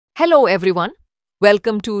Hello everyone.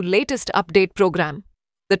 Welcome to latest update program.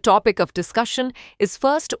 The topic of discussion is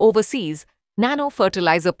first overseas nano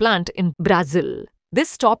fertilizer plant in Brazil.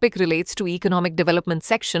 This topic relates to economic development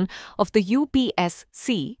section of the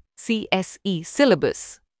UPSC CSE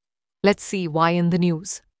syllabus. Let's see why in the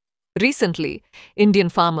news. Recently, Indian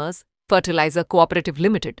Farmers Fertilizer Cooperative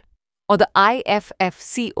Limited, or the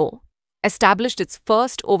IFFCO, established its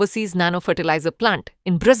first overseas nano fertilizer plant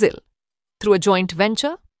in Brazil through a joint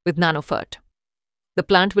venture with NANOFERT. The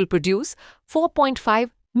plant will produce 4.5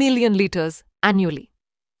 million liters annually,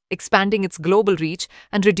 expanding its global reach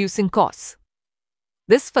and reducing costs.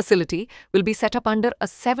 This facility will be set up under a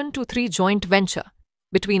 7-3 joint venture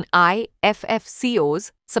between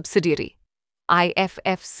IFFCO's subsidiary,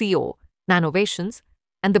 IFFCO Nanovations,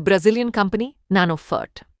 and the Brazilian company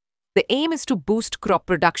NANOFERT. The aim is to boost crop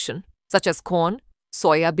production such as corn,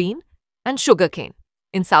 soybean, and sugarcane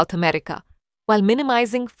in South America, while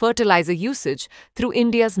minimizing fertilizer usage through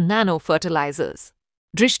India's nano fertilizers.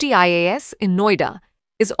 Drishti IAS in Noida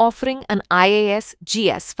is offering an IAS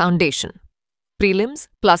GS Foundation, Prelims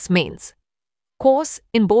plus Mains, course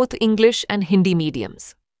in both English and Hindi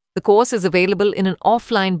mediums. The course is available in an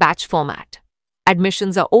offline batch format.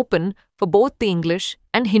 Admissions are open for both the English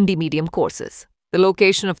and Hindi medium courses. The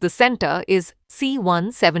location of the center is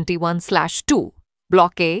C171/2,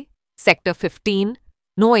 Block A, Sector 15,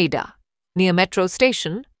 Noida, near Metro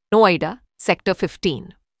Station, Noida, Sector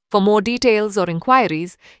 15. For more details or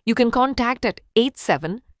inquiries, you can contact at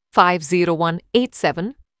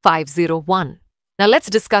 87-501-87501. Now let's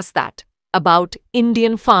discuss that about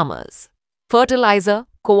Indian Farmers Fertilizer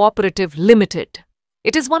Cooperative Limited.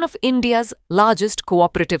 It is one of India's largest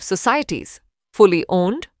cooperative societies, fully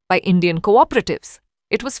owned by Indian cooperatives.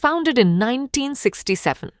 It was founded in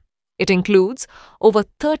 1967. It includes over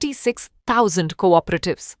 36,000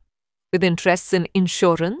 cooperatives, with interests in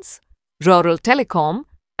insurance, rural telecom,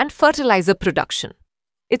 and fertilizer production.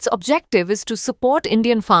 Its objective is to support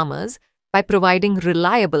Indian farmers by providing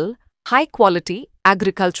reliable, high-quality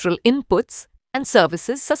agricultural inputs and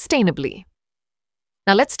services sustainably.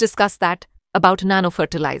 Now let's discuss that about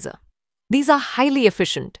nanofertilizer. These are highly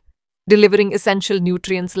efficient, delivering essential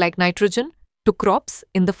nutrients like nitrogen to crops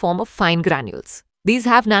in the form of fine granules. These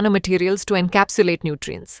have nanomaterials to encapsulate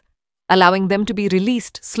nutrients, allowing them to be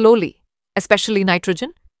released slowly, especially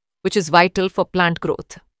nitrogen, which is vital for plant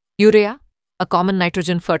growth. Urea, a common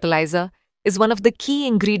nitrogen fertilizer, is one of the key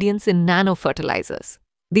ingredients in nanofertilizers.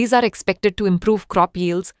 These are expected to improve crop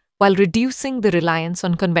yields while reducing the reliance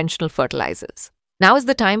on conventional fertilizers. Now is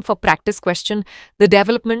the time for practice question: the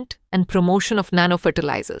development and promotion of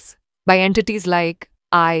nanofertilizers by entities like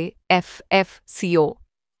IFFCO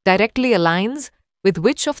directly aligns with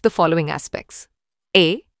which of the following aspects?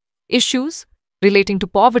 A. Issues relating to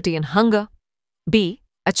poverty and hunger. B.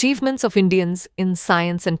 Achievements of Indians in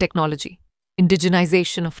science and technology,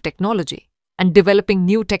 indigenization of technology, and developing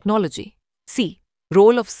new technology. C.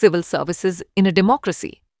 Role of civil services in a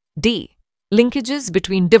democracy. D. Linkages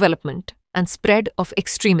between development and spread of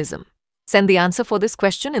extremism. Send the answer for this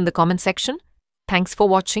question in the comment section. Thanks for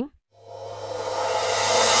watching.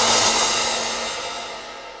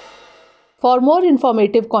 For more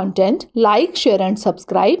informative content, like, share and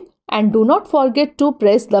subscribe, and do not forget to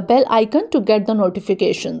press the bell icon to get the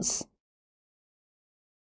notifications.